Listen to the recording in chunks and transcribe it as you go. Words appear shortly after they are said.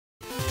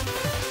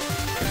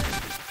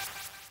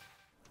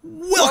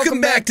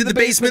Welcome back to the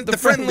basement, the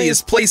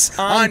friendliest place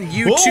on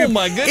YouTube. Oh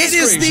my goodness It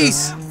is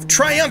gracious. the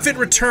triumphant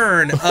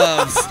return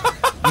of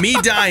me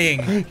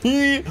dying.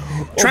 He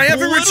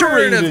Triumphant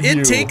return of obliterated It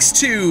you. Takes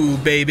Two,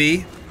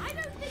 baby. I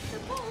don't think the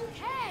ball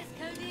cares,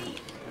 Cody.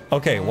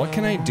 Okay, what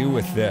can I do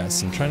with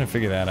this? I'm trying to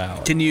figure that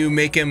out. Can you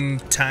make him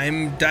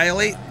time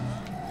dilate?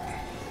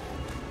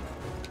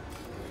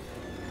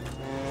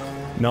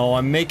 No,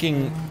 I'm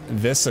making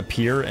this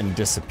appear and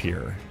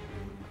disappear.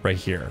 Right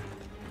here.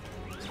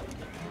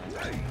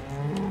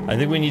 I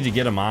think we need to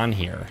get him on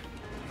here.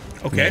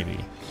 Okay.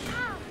 Maybe.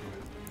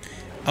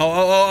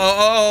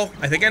 Oh.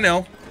 I think I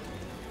know.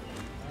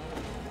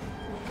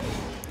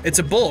 It's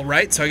a bull,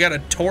 right? So I got a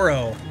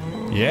toro.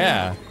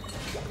 Yeah.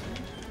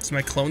 Does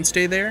my clone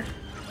stay there?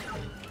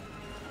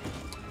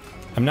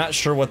 I'm not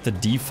sure what the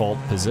default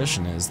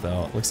position is,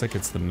 though. It looks like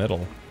it's the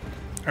middle.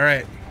 All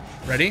right.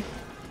 Ready?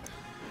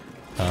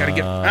 Gotta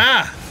get...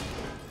 Ah!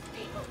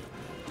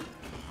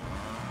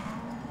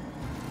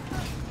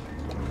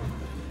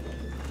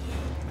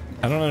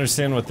 I don't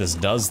understand what this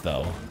does,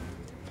 though.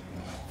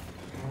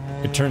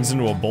 It turns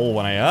into a bull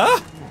when I...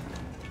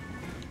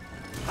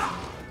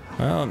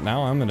 Well,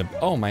 now I'm gonna...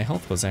 Oh, my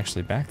health was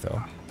actually back,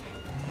 though.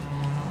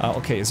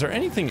 Okay, is there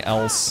anything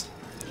else?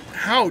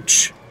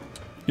 Ouch!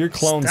 Your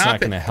clone's Stop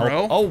not gonna it, help.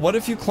 bro. Oh, what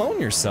if you clone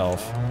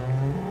yourself?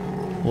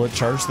 Will it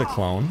charge the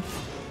clone?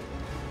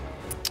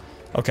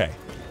 Okay.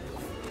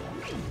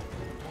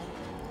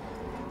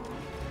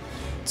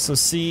 So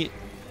see,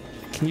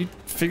 can you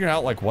figure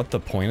out like what the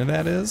point of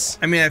that is?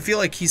 I mean, I feel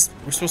like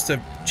we're supposed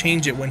to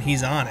change it when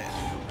he's on it.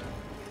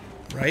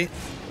 Right?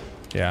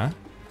 Yeah.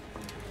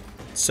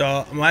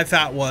 So my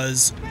thought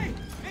was... Hey,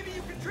 maybe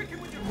you can trick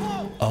him with your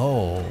clone.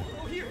 Oh.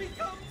 Oh, here he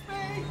comes,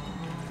 May.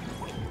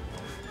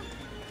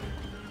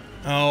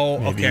 Oh,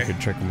 Maybe okay. you could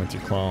trick him with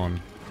your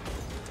clone.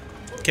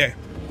 Okay.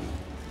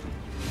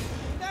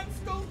 That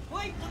stone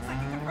plate looks like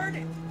it could hurt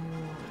it.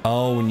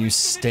 Oh, when you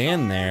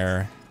stand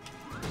there.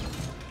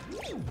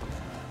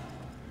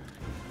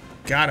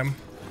 Got him.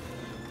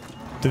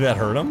 Did that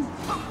hurt him?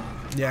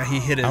 Yeah, he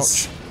hit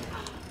his...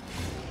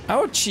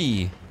 Ouch.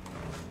 Ouchie.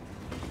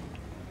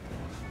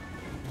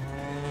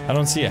 I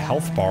don't see a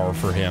health bar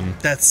for him.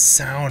 That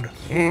sound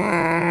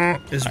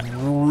is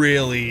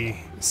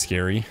really...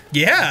 Scary.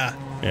 Yeah!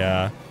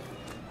 Yeah.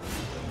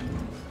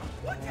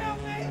 Watch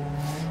out, May.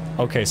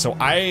 Okay, so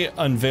I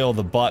unveil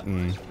the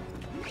button,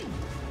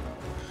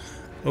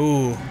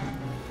 Ooh.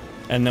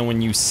 and then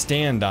when you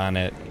stand on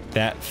it,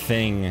 that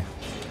thing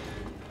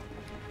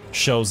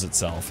shows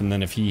itself, and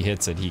then if he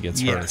hits it, he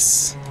gets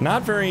Yes. hurt.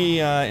 Not very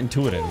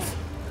intuitive.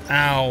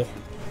 Ow.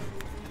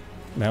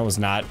 That was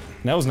not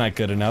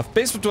good enough.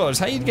 Basement Dwellers,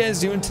 how you guys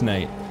doing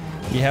tonight?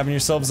 You having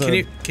yourselves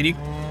a... Can you...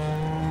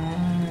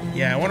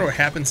 Yeah, I wonder what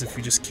happens if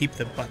you just keep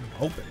the button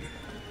open.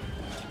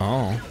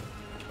 Oh.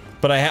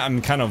 But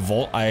I'm kind of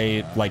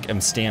I like am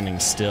standing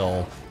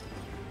still.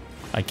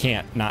 I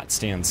can't not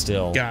stand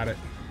still. Got it.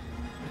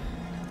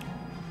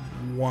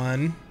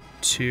 1,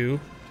 2.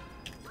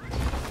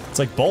 It's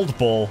like Bolt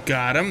Bull.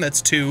 Got him.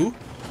 That's 2.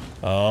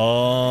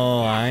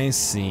 Oh, I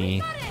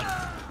see.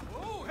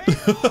 Oh, hey,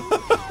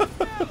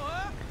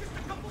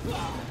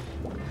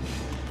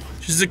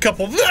 Just a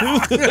couple...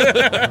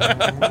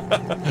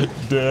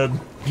 Dead.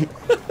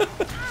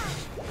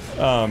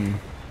 oh,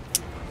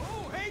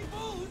 hey,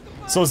 Boo.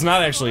 So it's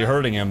not actually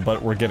hurting him,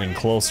 but we're getting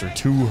closer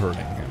to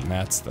hurting him.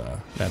 That's the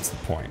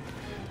point.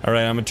 All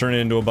right, I'm gonna turn it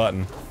into a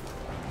button.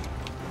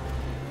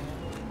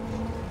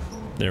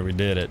 There, we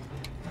did it.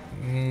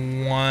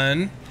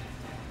 1.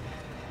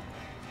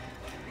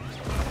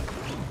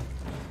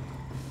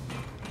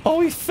 Oh,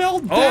 he fell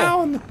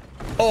down.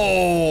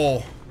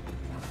 Oh.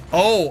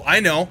 Oh, I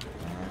know.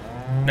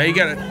 Now you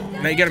gotta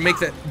make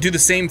that do the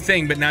same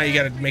thing, but now you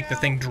gotta make the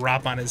thing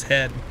drop on his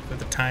head with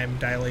the time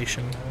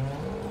dilation.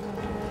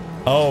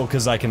 Oh,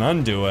 because I can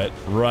undo it.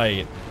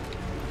 Right.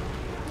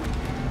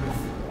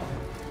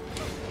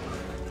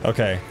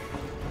 Okay.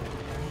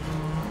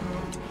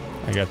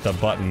 I got the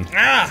button.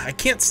 Ah, I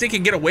can't sneak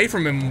and get away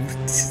from him.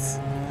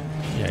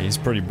 Yeah, he's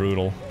pretty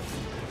brutal.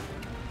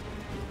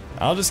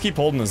 I'll just keep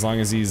holding as long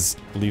as he's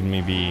leaving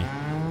me be.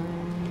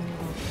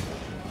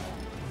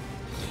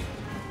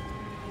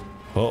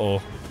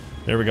 Uh-oh.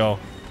 There we go.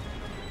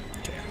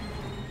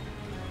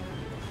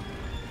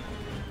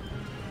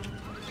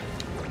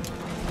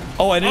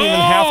 Oh, I didn't even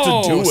have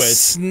to do it.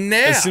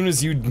 Snap. As soon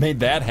as you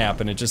made that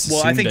happen, it just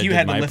assumed Well, I think you did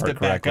had to my lift part it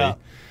back correctly. up.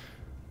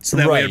 So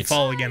that way Right. it'd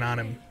fall again on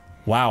him.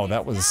 Wow,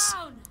 that was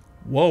Down.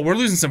 Whoa, we're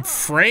losing some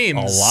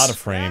frames. a lot of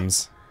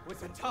frames.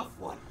 Was a tough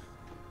one.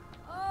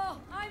 Oh,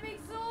 I'm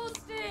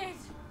exhausted.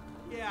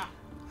 Yeah.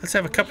 Let's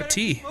have a cup of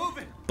tea.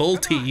 Moving. Bull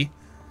Come on. tea.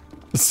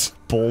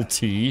 Bull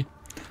tea.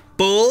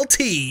 Bull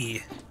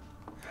tea.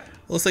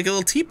 Looks like a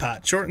little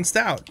teapot, short and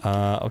stout.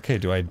 Okay,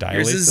 do I dilate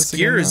Here's his this again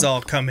gears now?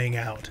 all coming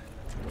out.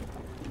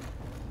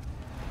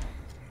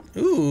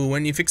 Ooh,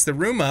 when you fix the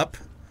room up,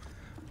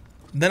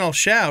 then I'll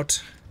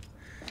shout.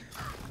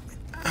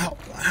 Ow,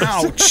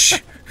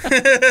 ouch.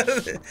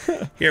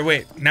 Here,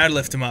 wait. Now to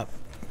lift him up.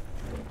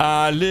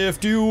 I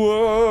lift you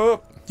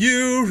up.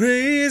 You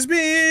raise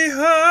me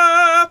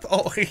up.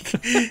 Oh,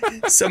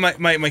 so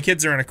my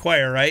kids are in a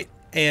choir, right?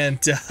 And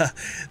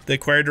the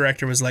choir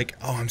director was like,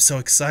 "Oh, I'm so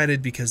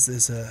excited because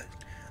there's a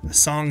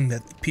song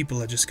that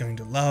people are just going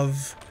to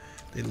love.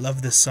 They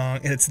love this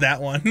song, and it's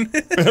that one."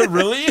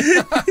 Really?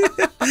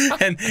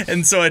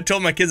 and so I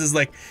told my kids, "Is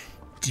like,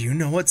 do you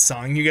know what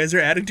song you guys are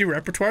adding to your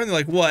repertoire?" And they're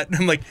like, "What?" And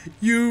I'm like,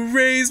 "You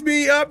raise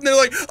me up." And they're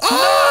like,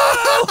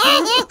 "Oh!"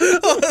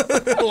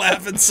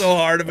 Laughing so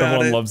hard about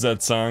Everyone it. loves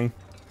that song.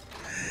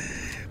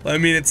 I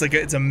mean, it's like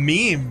it's a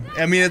meme.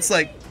 I mean, it's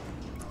like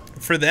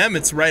for them,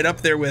 it's right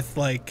up there with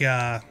like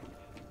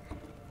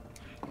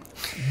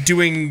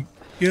doing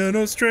 "You're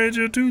No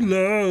Stranger to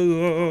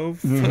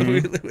Love."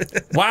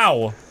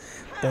 Wow.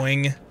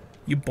 Boing.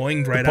 You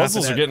boinged right The off of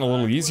puzzles that. are getting a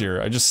little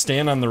easier. I just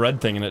stand on the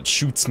red thing and it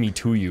shoots me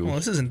to you. Well,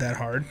 this isn't that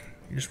hard.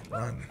 You just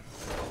run.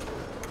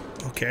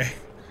 Okay.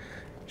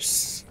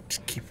 Just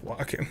keep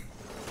walking.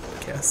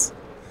 I guess.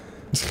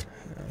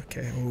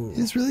 Okay. Ooh.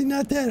 It's really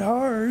not that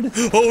hard.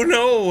 Oh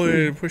no!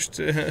 It pushed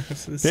to the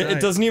side. It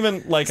doesn't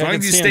even, like, long I can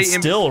as you stand stay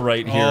in- still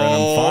right here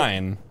and Oh. I'm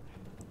fine.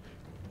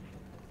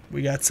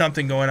 We got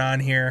something going on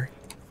here.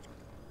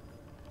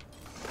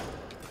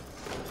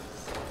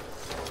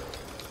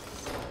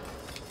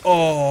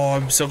 Oh,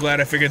 I'm so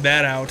glad I figured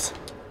that out.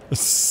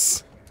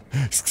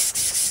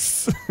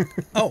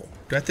 Oh,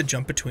 do I have to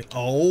jump between?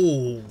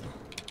 Oh.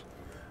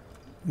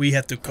 We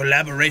have to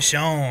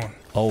collaboration.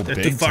 Oh, They're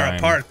big too far time.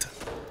 apart.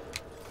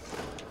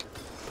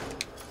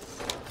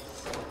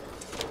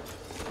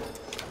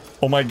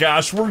 Oh my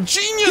gosh, we're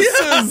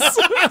geniuses!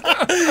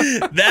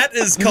 That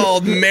is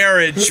called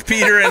marriage.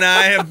 Peter and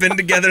I have been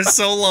together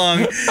so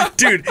long.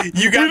 Dude,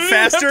 you got didn't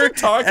faster. have to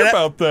talk and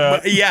about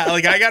that. but yeah,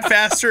 like I got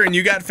faster and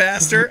you got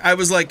faster. I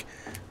was like,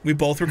 we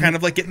both were kind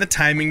of like getting the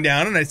timing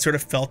down and I sort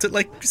of felt it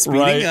like speeding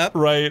right, up.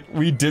 right.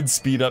 We did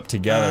speed up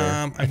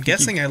together. I'm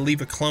guessing I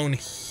leave a clone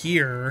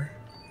here.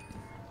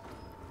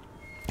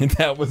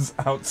 That was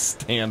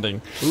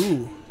outstanding.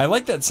 Ooh. I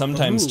like that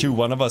sometimes Ooh. too.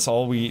 One of us,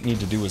 all we need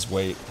to do is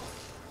wait.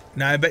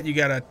 Now I bet you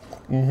gotta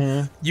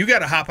you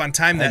gotta hop on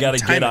time that I gotta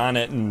time get it. on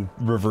it and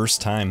reverse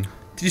time.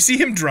 Did you see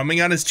him drumming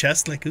on his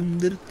chest like I'm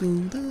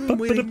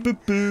waiting.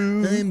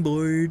 I'm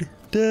bored.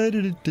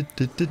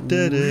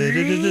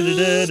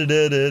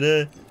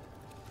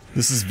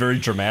 This is very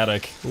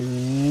dramatic.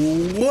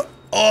 What?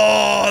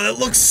 Oh, that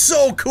looks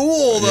so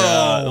cool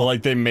though. Yeah,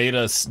 like they made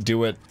us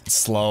do it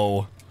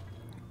slow.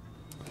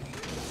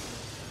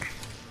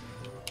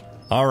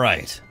 All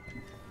right.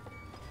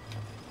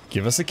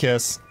 Give us a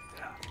kiss.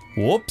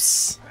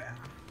 Whoops.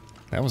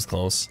 That was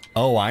close.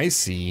 Oh, I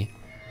see.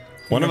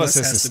 One of us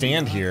has to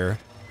stand here.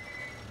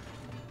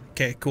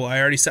 Okay, cool. I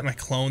already set my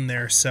clone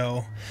there,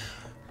 so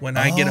when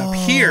I get up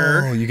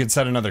here, Oh, you could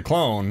set another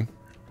clone.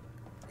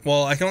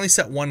 well, I can only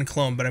set one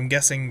clone, but I'm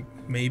guessing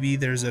maybe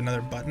there's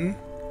another button.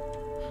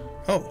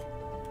 Oh.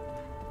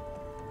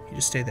 You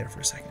just stay there for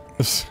a second.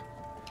 Just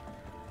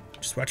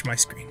watch my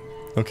screen.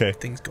 Okay.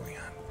 Things going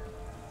on.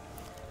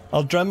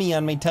 I'll drummy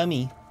on my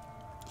tummy.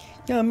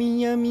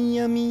 Yummy, yummy,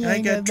 yummy.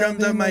 I got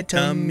drums on my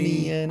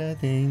tummy. and I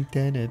think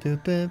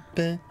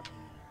that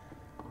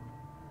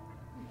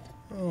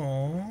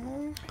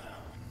Oh.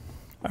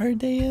 Are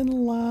they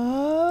in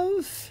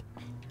love?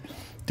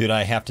 Dude,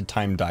 I have to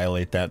time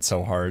dilate that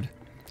so hard.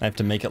 I have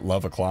to make it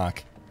love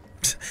o'clock.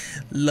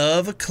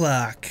 Love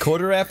o'clock.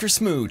 Quarter after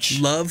smooch.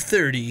 Love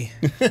 30.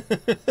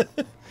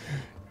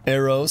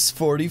 Eros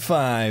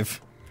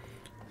 45.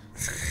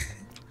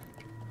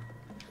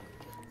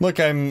 Look,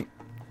 me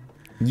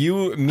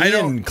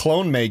and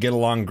Clone May get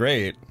along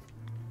great.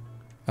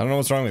 I don't know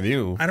what's wrong with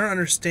you. I don't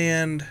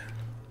understand.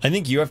 I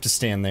think you have to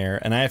stand there,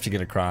 and I have to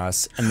get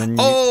across, and then you...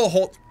 Oh,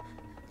 hold.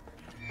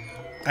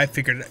 I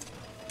figured it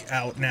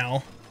out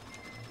now.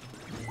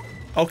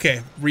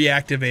 Okay,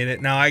 reactivate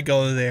it. Now I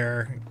go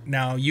there.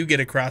 Now you get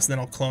across, then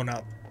I'll clone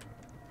up.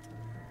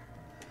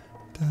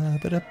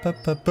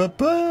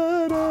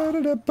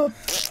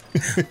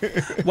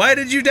 Why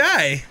did you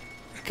die?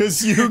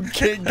 Because you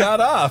got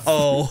off.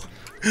 Oh.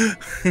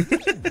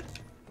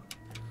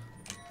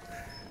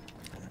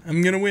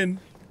 I'm gonna win.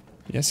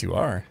 Yes, you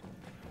are.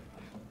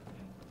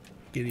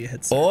 Give you a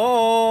head start.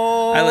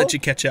 Oh! I let you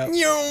catch up.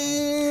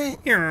 You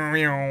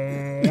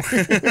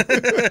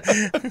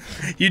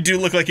do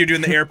look like you're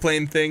doing the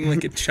airplane thing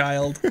like a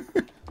child.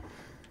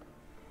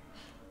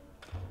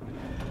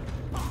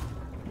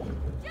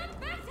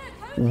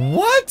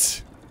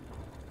 What?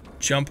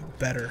 Jump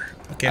better.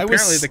 Okay, I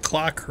apparently was- the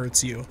clock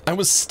hurts you. I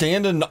was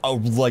standing,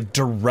 like,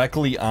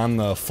 directly on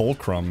the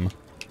fulcrum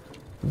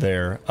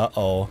there.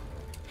 Uh-oh.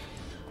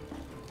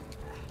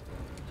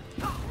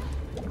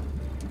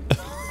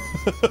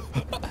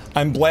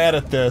 I'm bad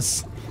at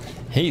this.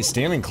 Hey,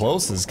 standing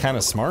close is kind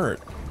of smart.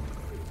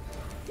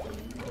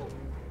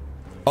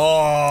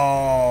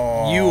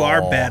 Oh. You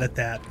are bad at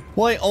that.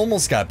 Well, I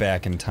almost got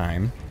back in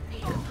time.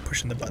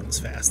 Pushing the buttons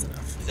fast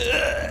enough.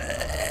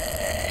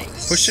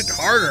 Push it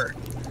harder.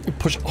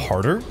 Push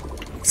harder?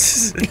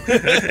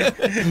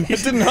 It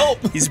didn't help.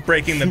 He's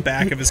breaking the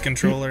back of his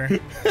controller.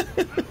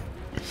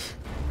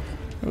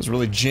 I was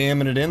really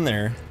jamming it in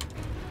there.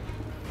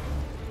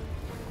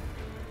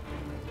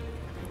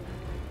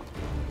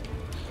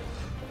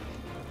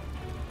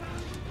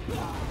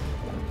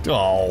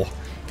 Oh,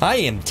 I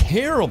am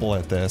terrible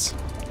at this.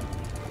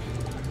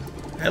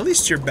 At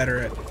least you're better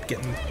at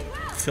getting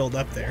filled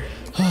up there.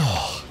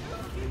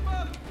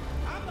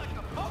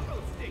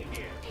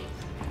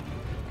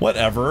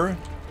 Whatever.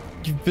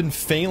 You've been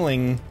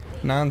failing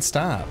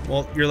non-stop.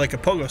 Well, you're like a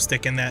pogo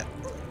stick in that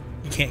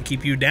you can't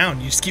keep you down.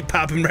 You just keep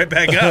popping right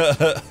back up.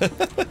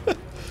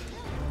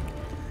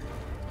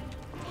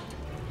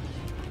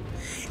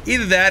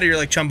 Either that or you're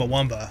like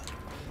Chumbawamba.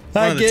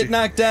 I get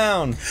knocked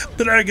down.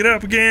 But I get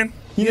up again.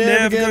 You're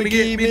never gonna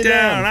get me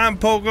down. I'm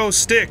pogo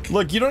stick.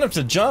 Look, you don't have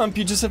to jump.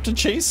 You just have to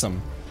chase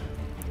them.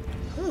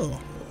 Oh.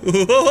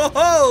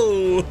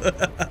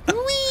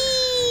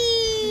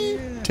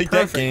 Take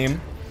Perfect. that game.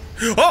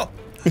 Oh!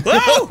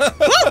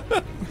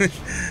 Oh!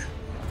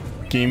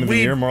 Game of the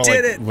We year, more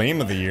did like it. lame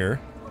of the year.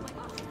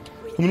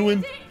 I'm gonna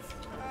win.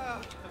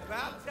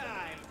 About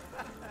time.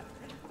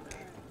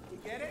 You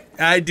get it?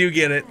 I do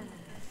get it.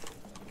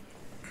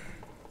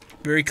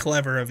 Very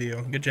clever of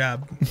you. Good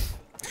job.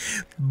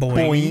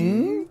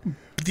 Boing. Boing.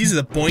 These are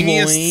the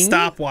boingiest Boing.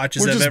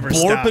 stopwatches We're I've just ever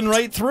blorping stopped.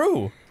 right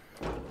through.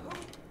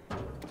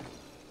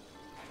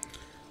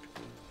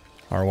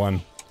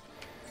 R1.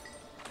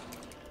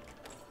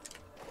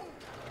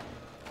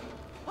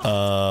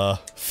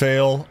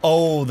 Fail.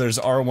 Oh, there's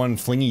R1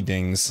 flingy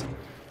dings.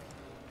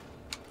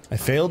 I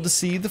failed to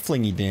see the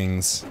flingy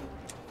dings.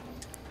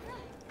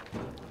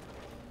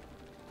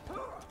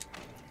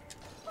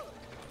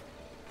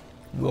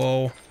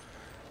 Whoa.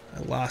 I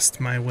lost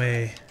my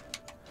way.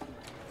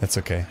 That's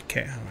okay.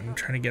 Okay, I'm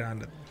trying to get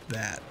onto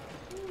that.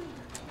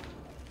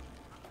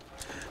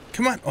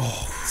 Come on.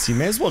 Oh, So you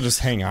may as well just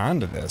hang on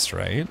to this,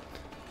 right?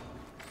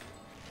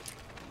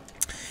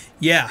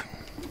 yeah.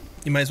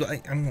 You might as well.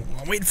 I'm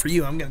waiting for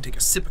you. I'm going to take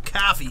a sip of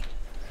coffee.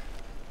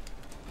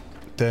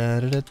 Da,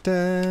 da, da,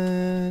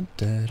 da,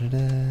 da, da,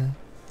 da.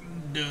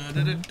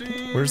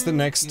 Where's the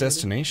next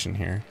destination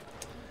here?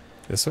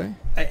 This way?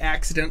 I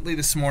accidentally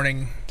this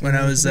morning, when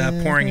I was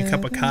pouring a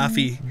cup of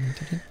coffee,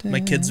 my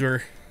kids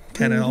were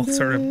kind of all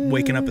sort of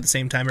waking up at the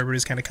same time.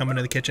 Everybody's kind of coming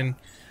to the kitchen.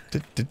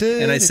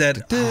 And I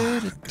said,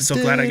 oh, I'm so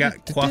glad I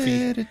got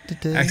coffee. I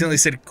accidentally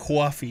said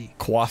coffee,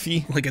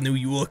 Coffee? like a New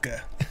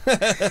Yorker.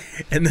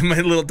 And then my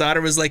little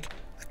daughter was like,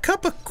 a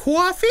cup of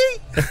coffee?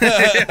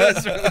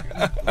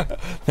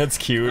 That's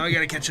cute. Now I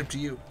gotta catch up to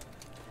you.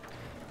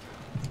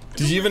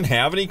 Did you even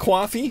have any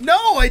coffee?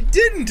 No, I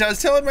didn't. I was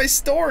telling my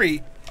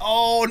story.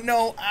 Oh,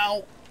 no.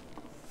 Ow.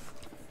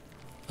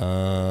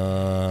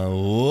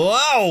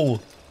 Wow.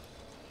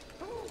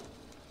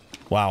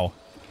 Wow.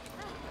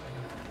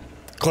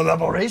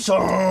 Collaboration.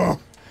 Now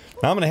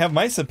I'm gonna have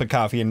my sip of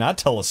coffee and not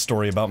tell a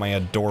story about my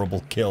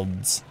adorable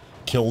kilds.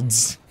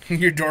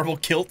 Your adorable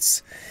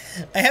kilts.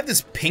 I have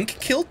this pink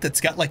kilt that's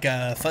got like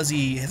a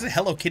fuzzy, it's a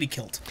Hello Kitty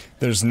kilt.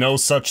 There's no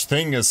such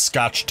thing as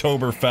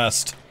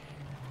Scotchtoberfest.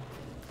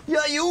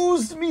 You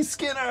used me,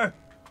 Skinner.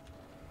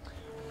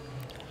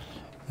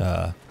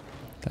 That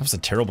was a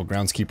terrible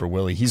groundskeeper,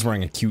 Willie. He's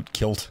wearing a cute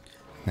kilt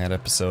in that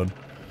episode.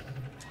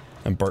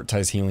 And Bart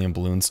ties helium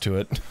balloons to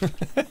it.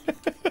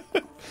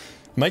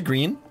 Am I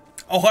green?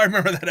 Oh, I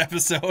remember that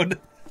episode.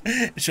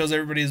 It shows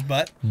everybody's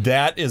butt.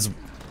 That is...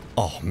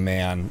 Oh,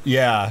 man.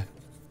 Yeah.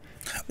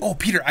 Oh,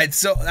 Peter, I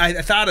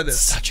thought of this.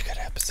 Such a good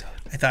episode.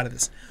 I thought of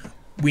this.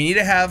 We need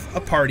to have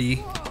a party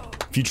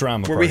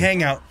Futurama where party. we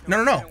hang out.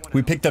 No.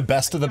 We picked the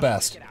best of the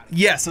best.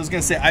 Yes, I was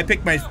going to say, I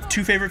picked my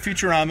 2 favorite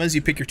Futuramas,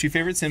 you pick your 2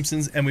 favorite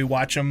Simpsons, and we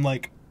watch them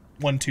like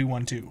 1, 2,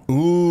 1, 2.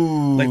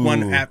 Ooh. Like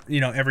one,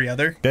 every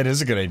other. That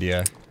is a good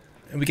idea.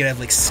 And we could have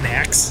like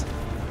snacks.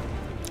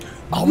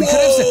 Oh, we could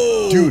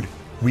have... Dude,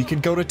 we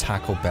could go to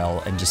Taco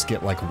Bell and just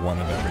get like one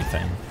of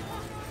everything.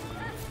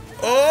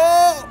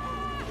 Oh,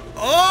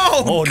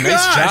 Gosh.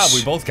 nice job.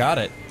 We both got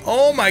it.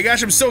 Oh my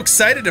gosh, I'm so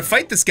excited to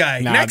fight this guy.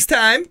 Nah. Next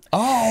time,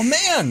 Oh,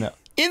 man.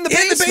 In the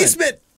basement.